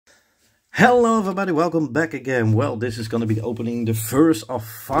Hello everybody, welcome back again. Well, this is going to be opening the first of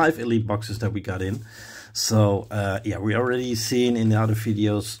 5 elite boxes that we got in. So yeah, we already seen in the other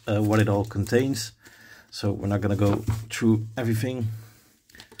videos what it all contains. So we're not going to go through everything.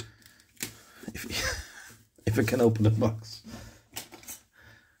 If I can open the box.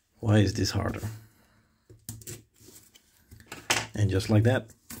 Why is this harder? And just like that,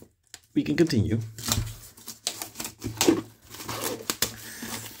 we can continue.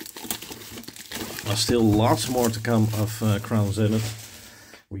 Still lots more to come of Crown Zenith.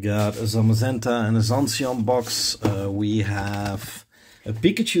 We got a Zamazenta and a Zancian box. We have a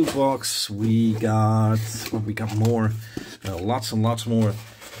Pikachu box. We got more. Lots and lots more.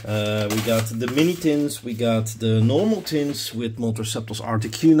 We got the mini tins. We got the normal tins with Moltres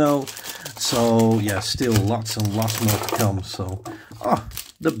Articuno. So yeah, still lots and lots more to come. So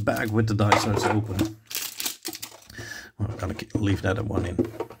the bag with the dice is open. I'm gonna leave that at one in.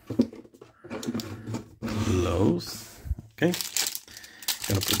 Lows. Okay,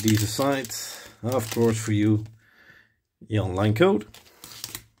 gonna put these aside. Of course, for you, the online code.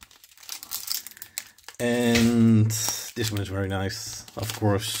 And this one is very nice. Of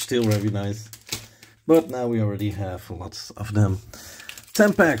course, still very nice. But now we already have lots of them.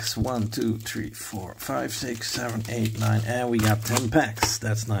 10 packs. 1, 2, 3, 4, 5, 6, 7, 8, 9. And we got 10 packs.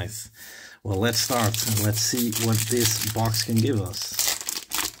 That's nice. Well, let's start and let's see what this box can give us.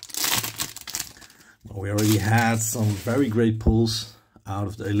 We already had some very great pulls out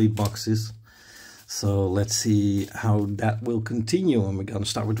of the elite boxes. So let's see how that will continue. And we're going to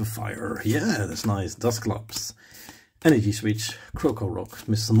start with the fire. Yeah, that's nice. Dusclops, Energy Switch, Crocorock,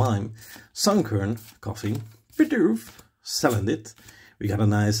 Mr. Mime, Sunkern, Coughing, Bidoof, Salandit. We got a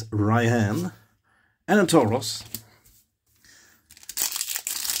nice Raihan and a Tauros.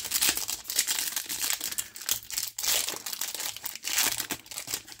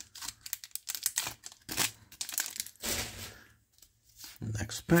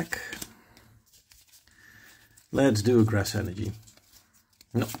 Next pack. Let's do a Grass Energy.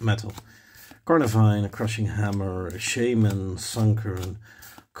 No, Metal. Carnivine, a Crushing Hammer, a Shaman, Sunkern,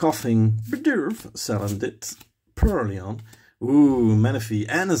 Coughing, Bidoof, Salandit, Purlion, Manaphy,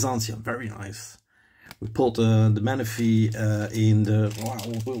 and a Zancian. Very nice. We pulled the Manaphy in the,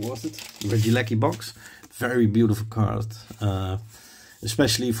 what was it? Regieleki box. Very beautiful card.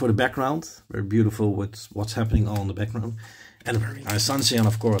 Especially for the background. Very beautiful with what's happening all in the background. And a very nice Zancian,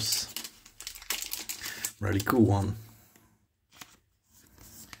 of course. Really cool one.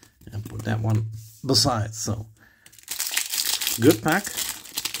 And put that one beside. So, good pack.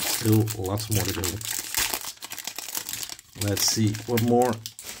 Still lots more to go. Let's see what more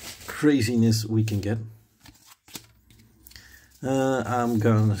craziness we can get. I'm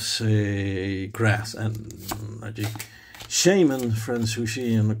gonna say Grass and Magic. Shaman,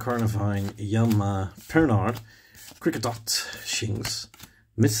 Fransushi, and Carnivine, Yanma, Pernard, Cricketot, Shinx,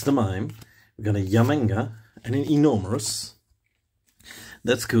 Mr. Mime. We got a Yamenga and an Enormous.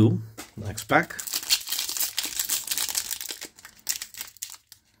 That's cool. Next pack.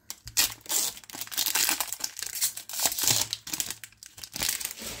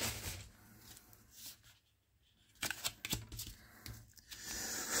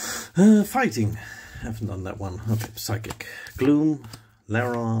 Fighting. Haven't done that one. Okay, Psychic. Gloom,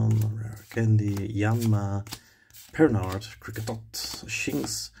 Laron, Rare Candy, Yanma, Pernard, Cricketot,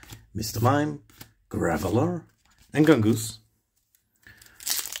 Shinx, Mr. Mime, Graveler, and Gangoose.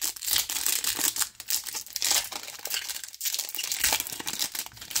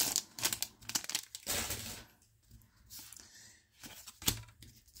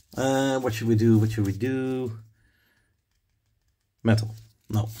 What should we do? What should we do? Metal.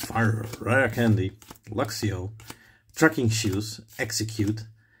 No. Fire. Rare Candy. Luxio. Tracking Shoes. Execute.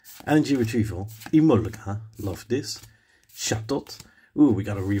 Energy Retrieval. Emolga. Love this. Chatot. We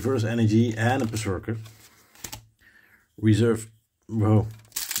got a Reverse Energy and a Berserker. Reverse.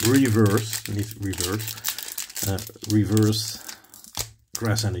 Needs reverse. Reverse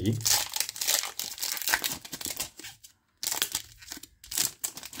Grass Energy.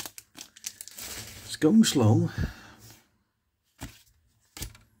 It's going slow.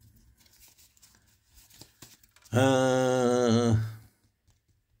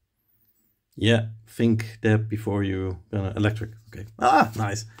 Yeah, think that before you gonna electric. Okay.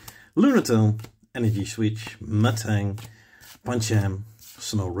 Nice. Lunatone, Energy Switch, Matang, Pancham,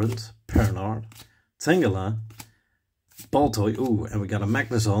 Snorunt, Pernard, Tangela, Baltoy. And we got a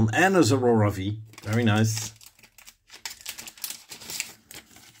Magnezone and a Zorora V. Very nice.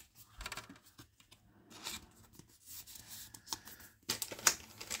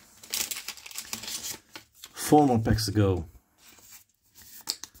 Four more packs to go.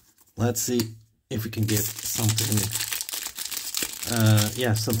 Let's see if we can get something,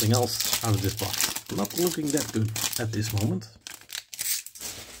 yeah, something else out of this box. Not looking that good at this moment.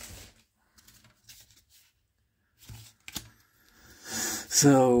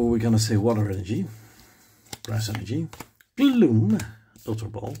 So we're gonna say water energy, grass energy, bloom, ultra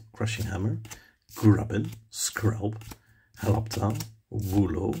ball, crushing hammer, grubbin, scrub, halopta,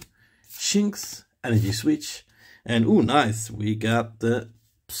 woolo, shinx, energy switch, and ooh, nice, we got the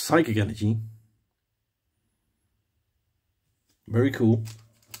psychic energy. Very cool.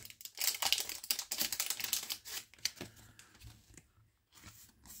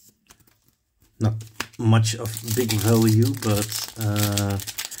 Not much of big value, but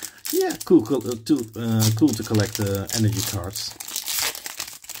yeah, cool to collect energy cards.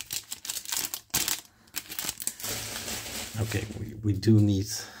 Okay, we do need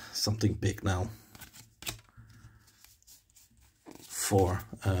something big now for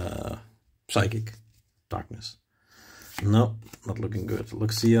psychic darkness. No, not looking good.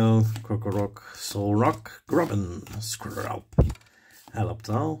 Luxio, Krokorok, Solrock, Grubbin, Scrub,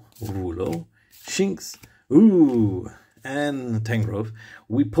 Haloptal, Woolo, Shinx, ooh, and Tangrowth.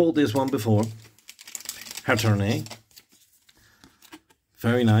 We pulled this one before. Hatterene.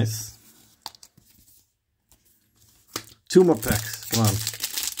 Very nice. 2 more packs, come on.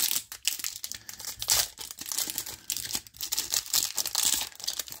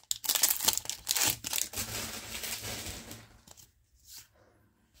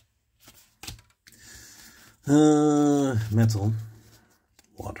 Metal,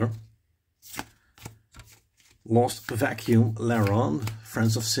 water, Lost Vacuum, Laron,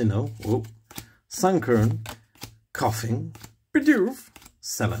 Friends of Sinnoh, oh, Sunkern, Coughing, Bidoof,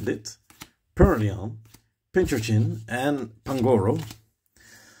 Salandit, Purlion, Pincurchin, and Pangoro.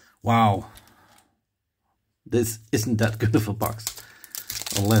 Wow, this isn't that good of a box,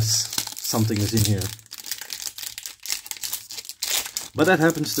 unless something is in here. But that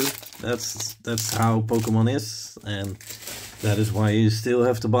happens too. That's how Pokemon is, and that is why you still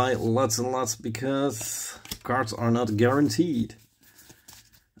have to buy lots and lots, because cards are not guaranteed.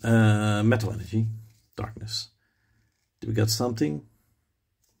 Metal energy, darkness. Do we got something?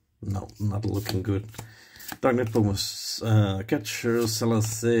 No, not looking good. Darknet Pokemon, Catcher,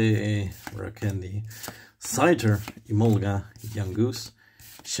 Salacé, Rakendi, Scyther, Emolga, Yangoose,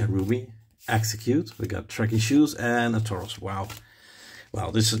 Cherubi, Execute. We got Trekkie Shoes and a Tauros. Wow. Wow,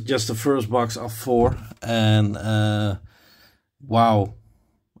 this is just the first box of 4, and wow,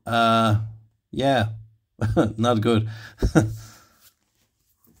 yeah, not good.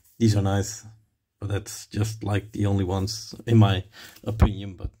 These are nice, but that's just like the only ones in my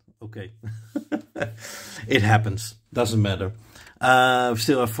opinion, but okay. It happens, doesn't matter. We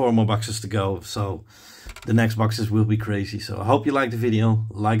still have 4 more boxes to go, so the next boxes will be crazy. So I hope you liked the video,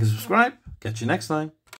 like and subscribe. Catch you next time.